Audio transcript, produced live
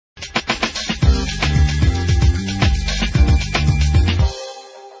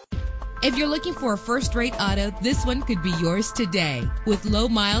If you're looking for a first-rate auto, this one could be yours today. With low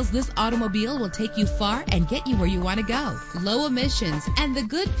miles, this automobile will take you far and get you where you want to go. Low emissions and the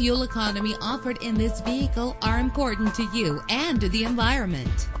good fuel economy offered in this vehicle are important to you and to the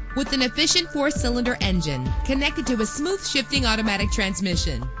environment. With an efficient 4-cylinder engine connected to a smooth shifting automatic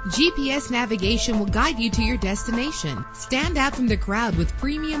transmission, GPS navigation will guide you to your destination. Stand out from the crowd with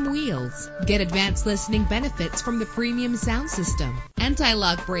premium wheels. Get advanced listening benefits from the premium sound system.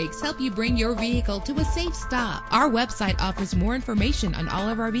 Anti-lock brakes help you bring your vehicle to a safe stop. Our website offers more information on all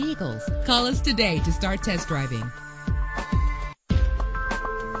of our vehicles. Call us today to start test driving.